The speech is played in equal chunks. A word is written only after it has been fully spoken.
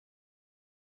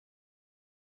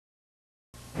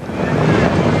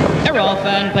They're off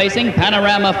and pacing.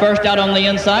 Panorama first out on the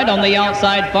inside. On the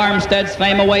outside, Farmstead's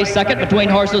Fame away second. Between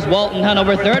horses, Walton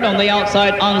Hanover third. On the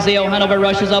outside, Anzio Hanover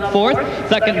rushes up fourth.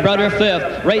 Second, Brother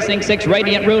fifth. Racing 6,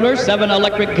 Radiant Ruler. 7,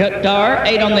 Electric Guitar.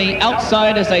 8 on the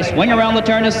outside as they swing around the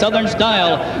turn is Southern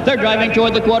Style. They're driving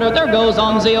toward the quarter. There goes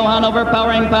Anzio Hanover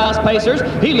powering past Pacers.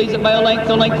 He leads it by a length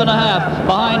and a half.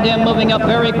 Behind him, moving up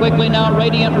very quickly now,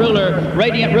 Radiant Ruler.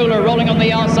 Radiant Ruler rolling on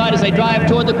the outside as they drive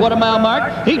toward the quarter-mile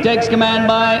mark. He takes command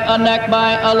by a neck,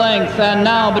 by a length. And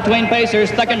now between Pacers,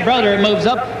 Second Brother moves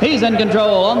up. He's in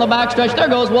control. On the backstretch, there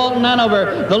goes Walton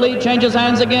Hanover. The lead changes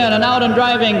hands again, and out and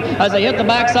driving as they hit the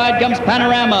backside comes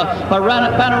Panorama.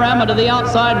 Panorama to the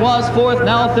outside was fourth,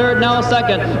 now third, now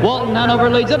second. Walton Hanover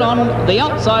leads it on the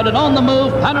outside, and on the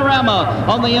move, Panorama.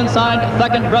 On the inside,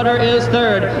 Second Brother is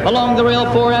third. Along the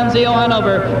rail, 4, Anzio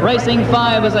Hanover. Racing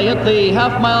 5 as they hit the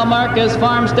half-mile mark is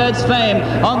Farmstead's Fame.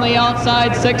 On the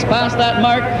outside, 6 past that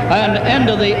mark, and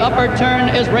into the upper turn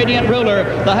is Radiant Ruler.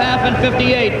 The half and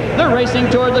 58. They're racing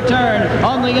toward the turn.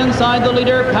 On the inside, the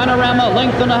leader, Panorama,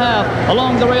 length and a half.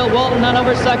 Along the rail, Walton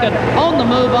Hanover second. On the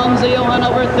move, Anzio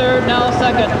Hanover third, now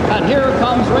second. And here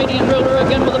comes Radiant Ruler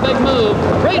again with a big move.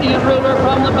 Radiant Ruler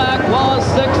from the back was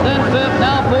sixth, then fifth,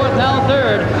 now fourth, now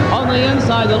third. On the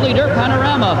inside, the leader,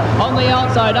 Panorama. On the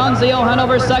outside, Anzio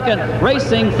Hanover second.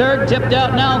 Racing third, tipped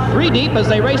out now 3 deep as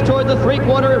they race toward the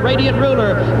three-quarter, Radiant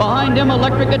Ruler. Behind him,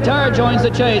 Electric Guitar joins the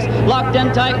chase. Locked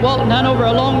in tight, Walton Hanover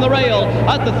along the rail.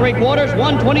 At the three-quarters,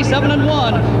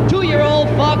 1:27.1. 2-year-old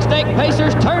Fox Stake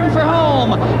Pacers turn for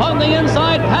home. On the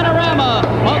inside, Panorama.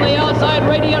 On the outside,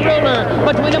 Radiant Ruler.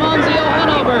 Between them, Anzio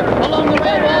Hanover. Along